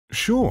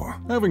Sure,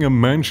 having a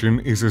mansion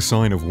is a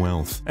sign of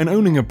wealth, and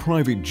owning a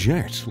private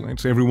jet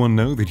lets everyone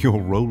know that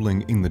you're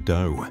rolling in the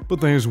dough.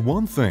 But there's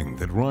one thing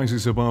that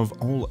rises above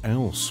all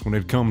else when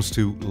it comes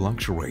to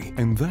luxury,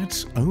 and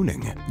that's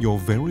owning your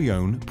very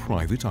own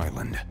private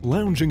island.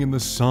 Lounging in the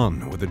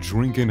sun with a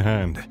drink in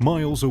hand,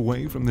 miles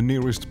away from the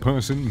nearest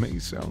person may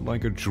sound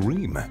like a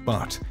dream,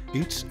 but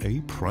it's a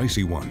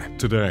pricey one.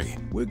 Today,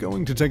 we're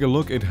going to take a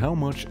look at how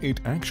much it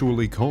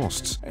actually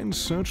costs and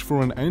search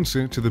for an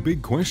answer to the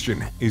big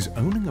question: is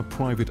owning a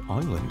private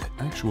island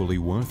actually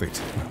worth it?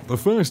 The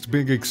first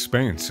big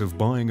expense of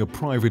buying a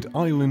private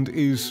island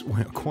is,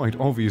 well, quite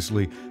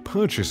obviously,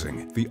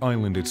 purchasing the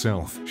island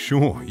itself.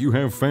 Sure, you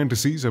have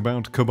fantasies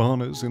about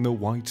cabanas in the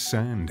white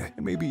sand,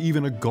 and maybe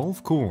even a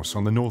golf course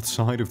on the north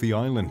side of the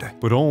island,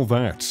 but all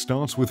that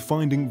starts with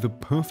finding the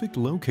perfect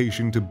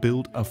location to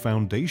build a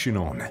foundation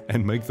on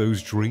and make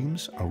those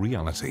dreams a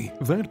reality.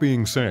 That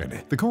being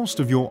said, the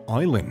cost of your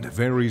island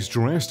varies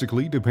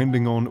drastically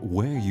depending on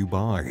where you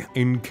buy.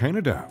 In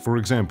Canada, for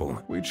example,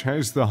 which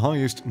has the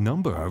highest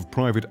number of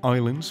private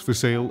islands for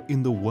sale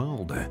in the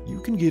world,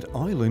 you can get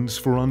islands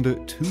for under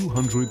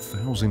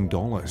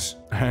 $200,000.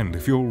 And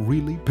if you're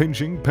really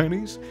pinching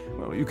pennies,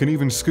 well, you can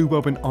even scoop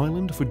up an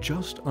island for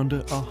just under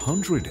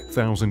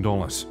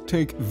 $100,000.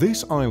 Take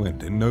this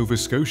island in Nova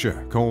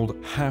Scotia called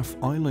Half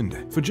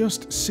Island for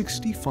just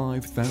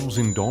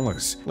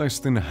 $65,000, less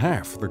than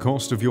half the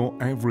cost of your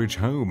average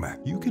home.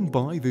 You can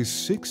buy this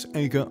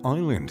 6-acre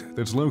island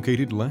that's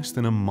located less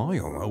than a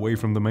mile away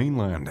from the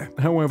mainland.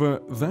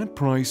 However, that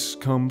price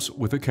comes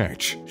with a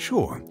catch.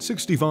 Sure,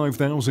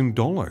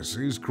 $65,000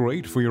 is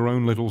great for your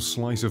own little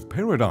slice of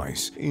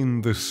paradise,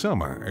 in the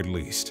summer at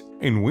least.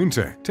 In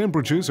winter,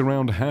 temperatures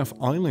around Half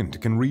Island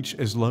can reach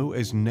as low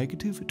as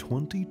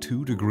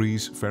 -22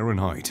 degrees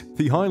Fahrenheit.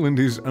 The island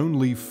is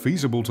only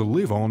feasible to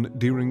live on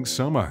during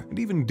summer, and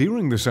even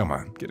during the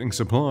summer, getting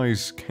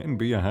supplies can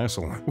be a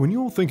hassle. When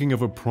you're thinking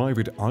of a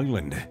private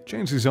island,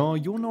 chances are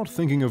you're not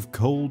thinking of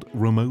cold,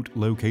 remote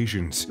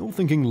locations. You're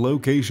thinking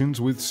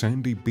locations with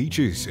sandy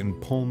beaches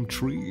and palm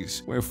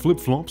trees, where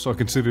flip-flops are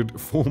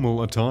considered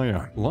formal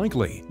attire.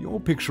 Likely, you're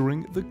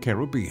picturing the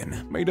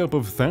Caribbean, made up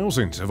of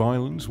thousands of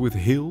islands with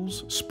hills,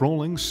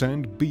 sprawling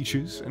sand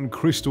beaches, and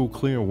crystal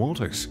clear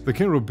waters. The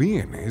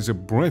Caribbean is a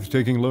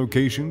breathtaking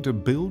location to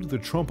build the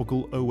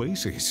tropical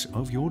oasis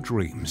of your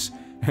dreams.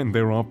 And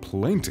there are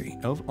plenty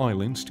of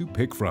islands to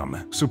pick from.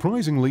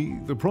 Surprisingly,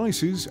 the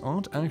prices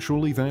aren't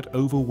actually that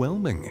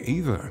overwhelming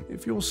either.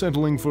 If you're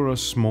settling for a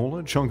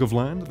smaller chunk of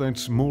land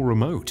that's more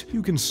remote,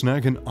 you can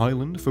snag an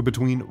island for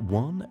between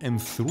 $1 and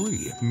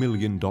 $3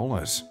 million.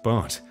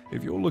 But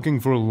if you're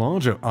looking for a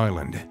larger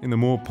island in the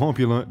more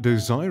popular,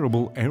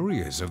 desirable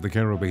areas of the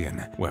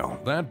Caribbean, well,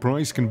 that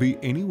price can be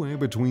anywhere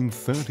between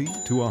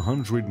 $30 to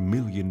 $100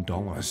 million.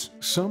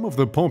 Some of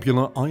the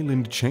popular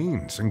island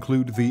chains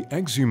include the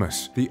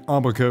Exumus, the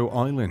Abaco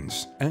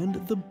Islands, and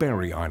the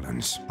Berry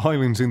Islands.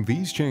 Islands in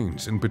these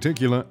chains in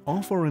particular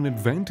offer an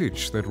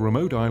advantage that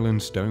remote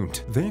islands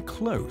don't. They're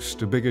close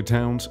to bigger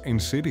towns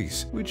and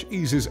cities, which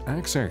eases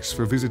access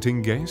for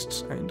visiting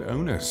guests and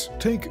owners.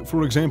 Take,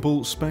 for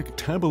example,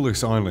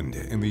 Spectabulas Island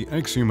in the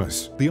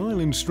Exumus. The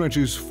island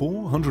stretches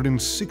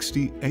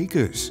 460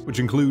 acres, which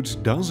includes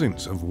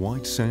dozens of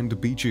white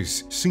sand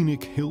beaches,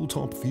 scenic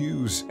hilltop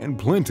views, and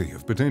plenty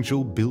of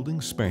potential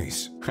building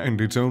space. And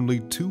it's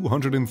only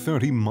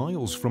 230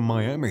 miles from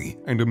Miami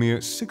and a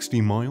mere 60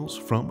 miles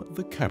from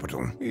the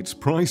capital. It's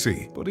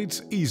pricey, but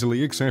it's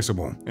easily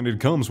accessible, and it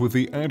comes with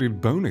the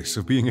added bonus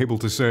of being able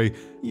to say,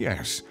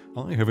 yes,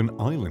 I have an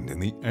island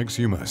in the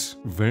Exumus.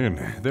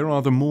 Then, there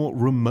are the more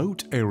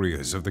remote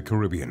areas of the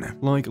Caribbean,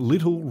 like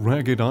Little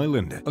Ragged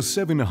Island, a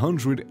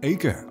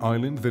 700-acre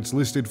island that's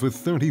listed for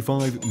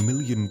 $35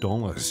 million.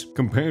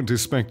 Compared to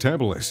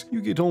Spectabulas,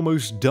 you get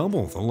almost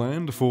double the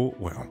land for,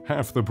 well,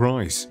 half the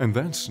price. And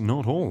that's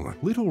not all.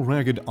 Little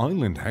Ragged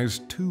Island has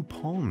 2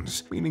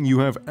 ponds, meaning you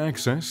have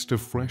access to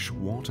fresh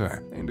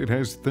water, and it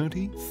has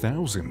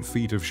 30,000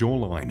 feet of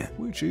shoreline,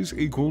 which is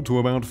equal to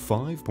about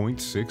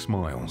 5.6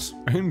 miles.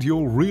 And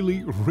you'll really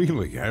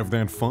have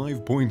that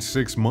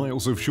 5.6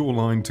 miles of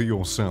shoreline to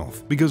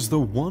yourself, because the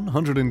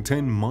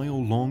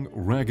 110-mile-long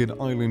Ragged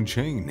Island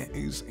chain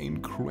is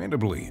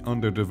incredibly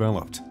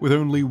underdeveloped, with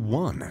only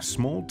one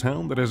small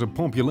town that has a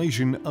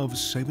population of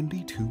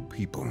 72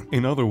 people.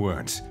 In other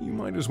words, you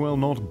might as well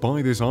not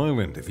buy this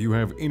island if you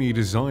have any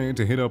desire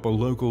to hit up a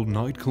local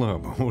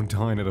nightclub or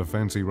dine at a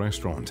fancy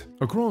restaurant.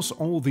 Across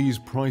all these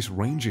price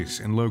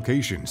ranges and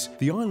locations,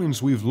 the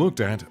islands we've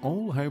looked at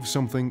all have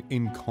something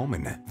in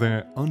common.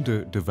 They're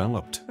underdeveloped.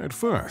 At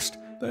first,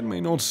 that may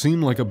not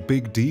seem like a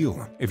big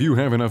deal. If you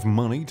have enough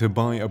money to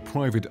buy a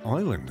private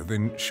island,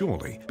 then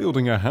surely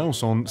building a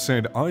house on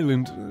said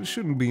island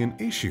shouldn't be an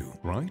issue,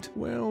 right?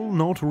 Well,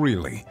 not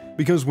really.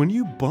 Because when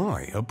you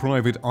buy a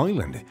private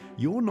island,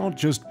 you're not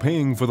just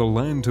paying for the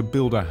land to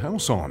build a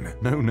house on.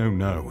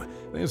 No.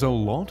 There's a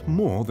lot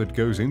more that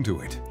goes into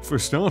it. For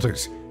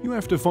starters, you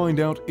have to find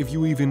out if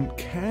you even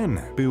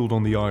can build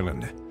on the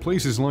island.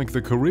 Places like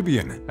the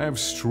Caribbean have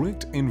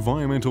strict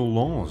environmental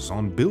laws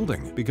on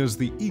building because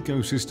the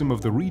ecosystem of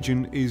the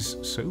region is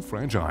so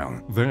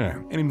fragile.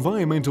 There, an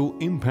environmental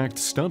impact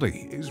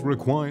study is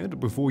required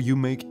before you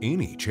make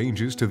any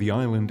changes to the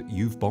island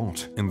you've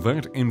bought. And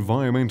that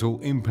environmental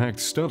impact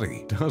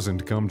study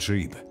doesn't come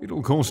cheap.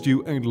 It'll cost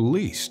you at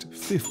least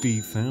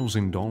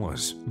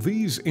 $50,000.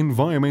 These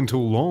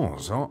environmental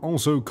laws are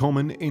also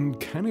common in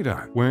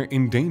Canada, where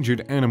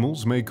endangered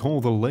animals may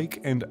call the lake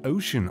and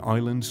ocean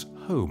islands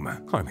home.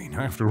 I mean,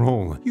 after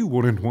all, you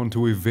wouldn't want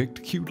to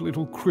evict cute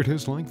little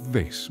critters like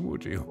this,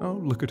 would you?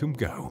 Oh, look at them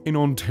go. In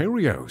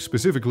Ontario,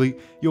 specifically,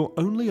 you're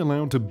only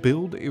allowed to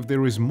build if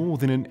there is more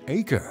than an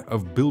acre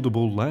of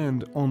buildable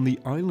land on the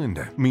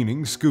island,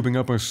 meaning scooping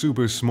up a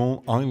super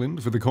small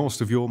island for the cost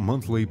of your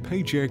monthly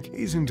paycheck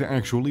isn't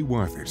actually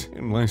worth it,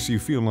 unless you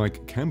feel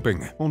like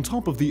camping. On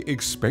top of the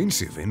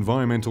expensive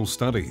environmental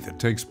study that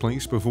takes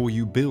place before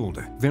you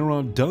build, there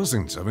are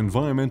dozens of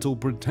environmental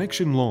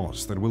protection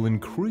laws that will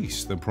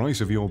increase the price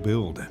of your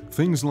build.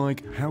 Things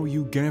like how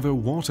you gather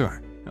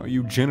water, how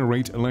you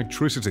generate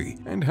electricity,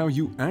 and how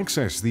you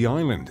access the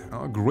island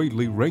are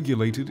greatly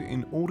regulated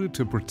in order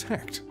to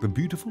protect the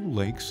beautiful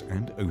lakes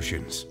and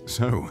oceans.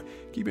 So,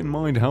 keep in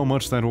mind how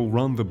much that'll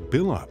run the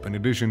bill up in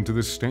addition to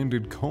the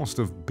standard cost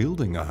of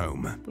building a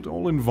home. But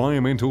all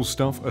environmental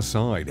stuff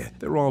aside,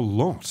 there are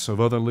lots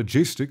of other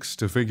logistics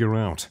to figure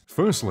out.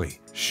 Firstly,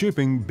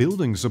 shipping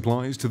building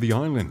supplies to the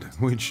island,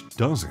 which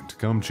doesn't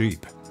come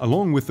cheap.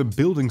 Along with the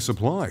building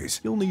supplies,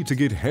 you'll need to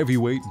get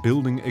heavyweight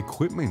building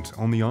equipment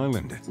on the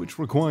island, which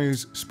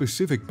requires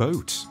specific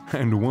boats.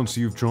 And once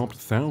you've dropped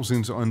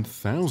thousands and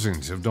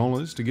thousands of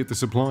dollars to get the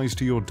supplies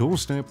to your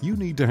doorstep, you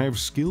need to have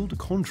skilled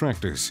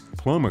contractors,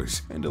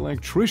 plumbers, and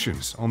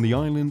electricians on the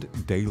island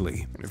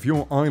daily. And if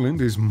your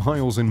island is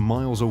miles and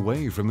miles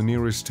away from the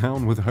nearest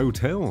town with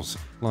hotels,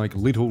 like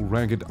Little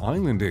Ragged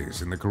Island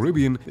is in the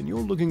Caribbean, then you're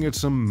looking at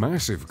some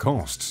massive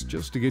costs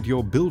just to get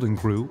your building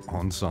crew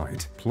on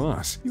site.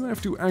 Plus, you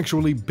have to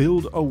actually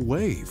build a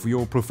way for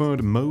your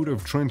preferred mode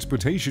of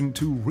transportation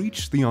to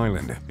reach the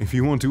island. If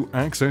you want to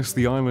access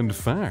the island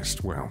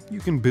fast, well, you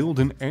can build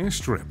an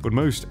airstrip, but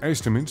most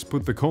estimates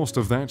put the cost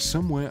of that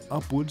somewhere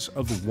upwards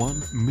of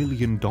 $1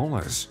 million.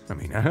 I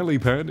mean, a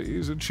helipad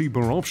is a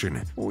cheaper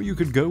option, or you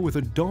could go with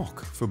a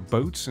dock for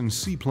boats and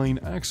seaplane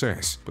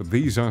access, but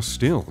these are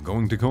still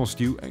going to cost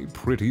you a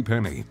pretty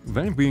penny.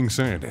 That being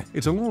said,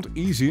 it's a lot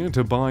easier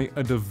to buy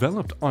a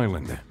developed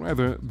island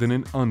rather than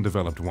an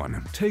undeveloped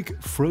one.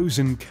 Take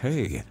Frozen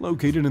Cay,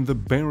 located in the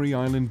Berry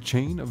Island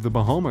chain of the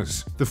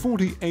Bahamas. The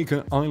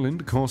 40-acre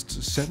island costs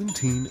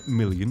 $17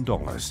 million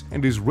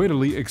and is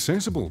readily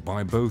accessible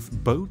by both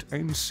boat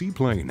and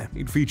seaplane.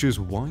 It features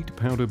white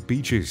powder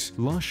beaches,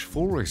 lush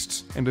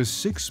forests, and a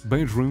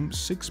 6-bedroom,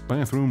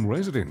 6-bathroom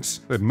residence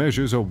that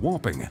measures a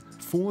whopping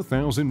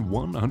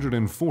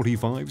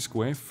 4,145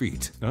 square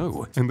feet.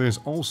 Oh, and there's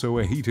also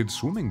a heated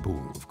swimming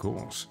pool, of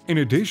course. In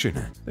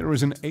addition, there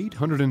is an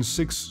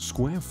 806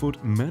 square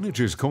foot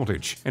manager's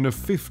cottage and a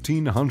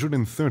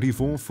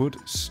 1,534-foot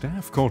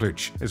staff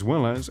cottage, as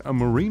well as a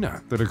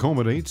marina that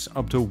accommodates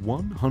up to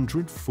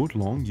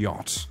 100-foot-long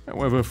yachts.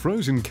 However,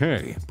 Frozen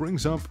Cay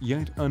brings up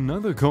yet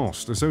another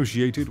cost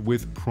associated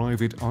with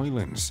private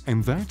islands,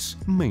 and that's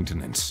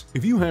maintenance.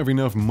 If you have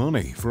enough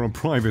money for a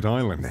private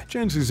island,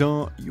 chances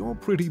are you're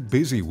pretty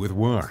busy with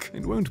work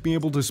and won't be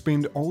able to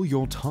spend all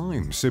your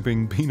time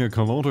sipping pina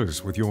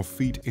coladas with your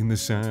feet in the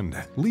sand.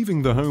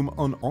 Leaving the home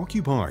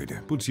unoccupied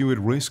puts you at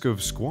risk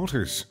of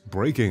squatters,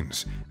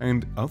 break-ins,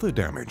 and other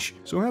damage,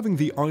 so having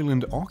the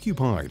island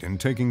occupied and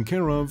taken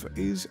care of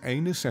is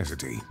a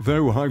necessity.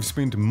 Though I've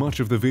spent much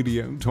of the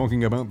video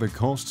talking about the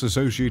costs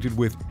associated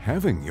with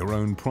having your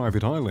own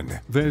private island,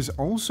 there's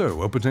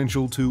also a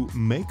potential to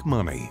make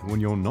money when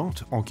you're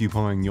not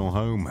occupying your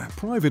home.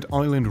 Private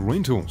island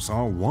rentals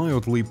are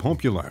wildly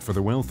popular for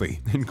the wealthy,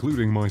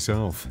 including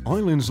myself.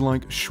 Islands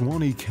like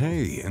Swanee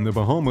Cay in the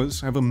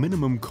Bahamas have a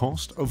minimum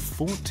cost of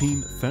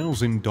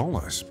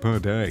 $14,000 per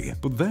day,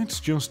 but that's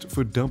just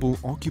for double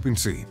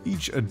occupancy.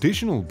 Each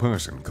additional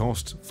person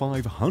costs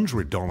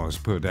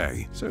 $500 per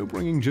day, so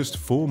bringing just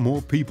 4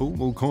 more people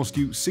will cost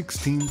you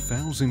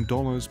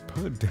 $16,000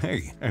 per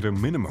day at a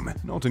minimum,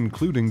 not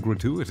including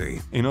gratuity.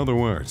 In other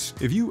words,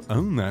 if you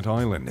own that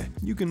island,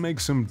 you can make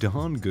some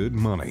darn good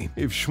money.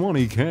 If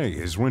Swanee Cay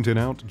is rented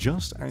out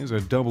just as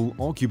a double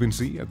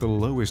occupancy at the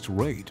lowest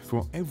rate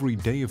for every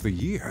day of the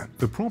year,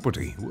 the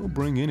property will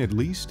bring in at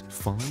least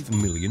 $5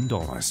 million.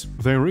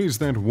 There is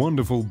that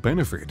wonderful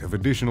benefit of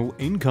additional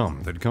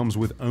income that comes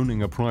with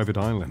owning a private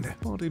island,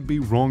 but it'd be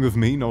wrong of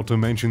me not to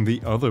mention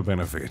the other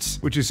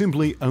benefits, which is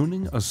simply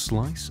owning a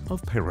slice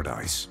of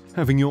paradise.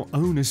 Having your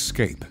own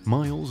escape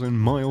miles and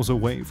miles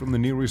away from the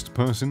nearest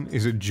person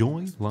is a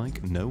joy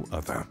like no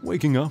other.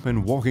 Waking up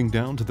and walking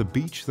down to the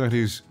beach that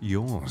is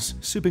yours,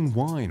 sipping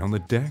wine on the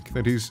deck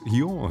that is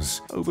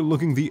yours,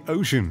 overlooking the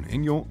ocean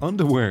in your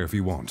underwear if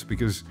you want,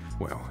 because,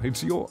 well,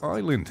 it's your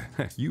island.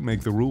 You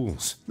make the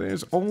rules.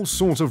 There's all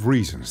sorts of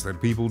reasons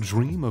that people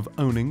dream of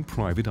owning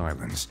private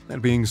islands.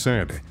 That being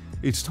said,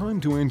 It's time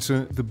to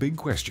answer the big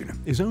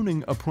question. Is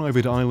owning a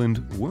private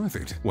island worth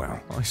it?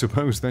 Well, I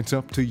suppose that's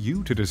up to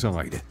you to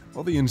decide.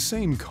 Are the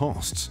insane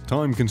costs,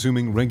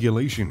 time-consuming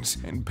regulations,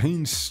 and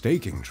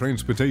painstaking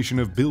transportation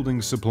of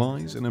building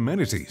supplies and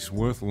amenities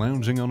worth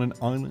lounging on an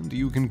island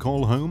you can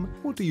call home?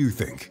 What do you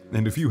think?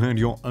 And if you had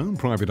your own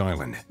private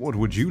island, what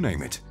would you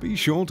name it? Be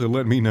sure to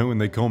let me know in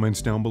the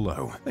comments down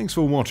below. Thanks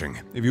for watching.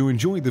 If you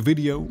enjoyed the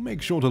video,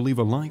 make sure to leave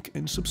a like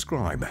and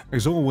subscribe.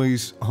 As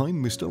always,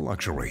 I'm Mr.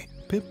 Luxury.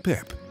 Pip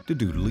pip, de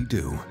doodly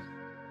doo.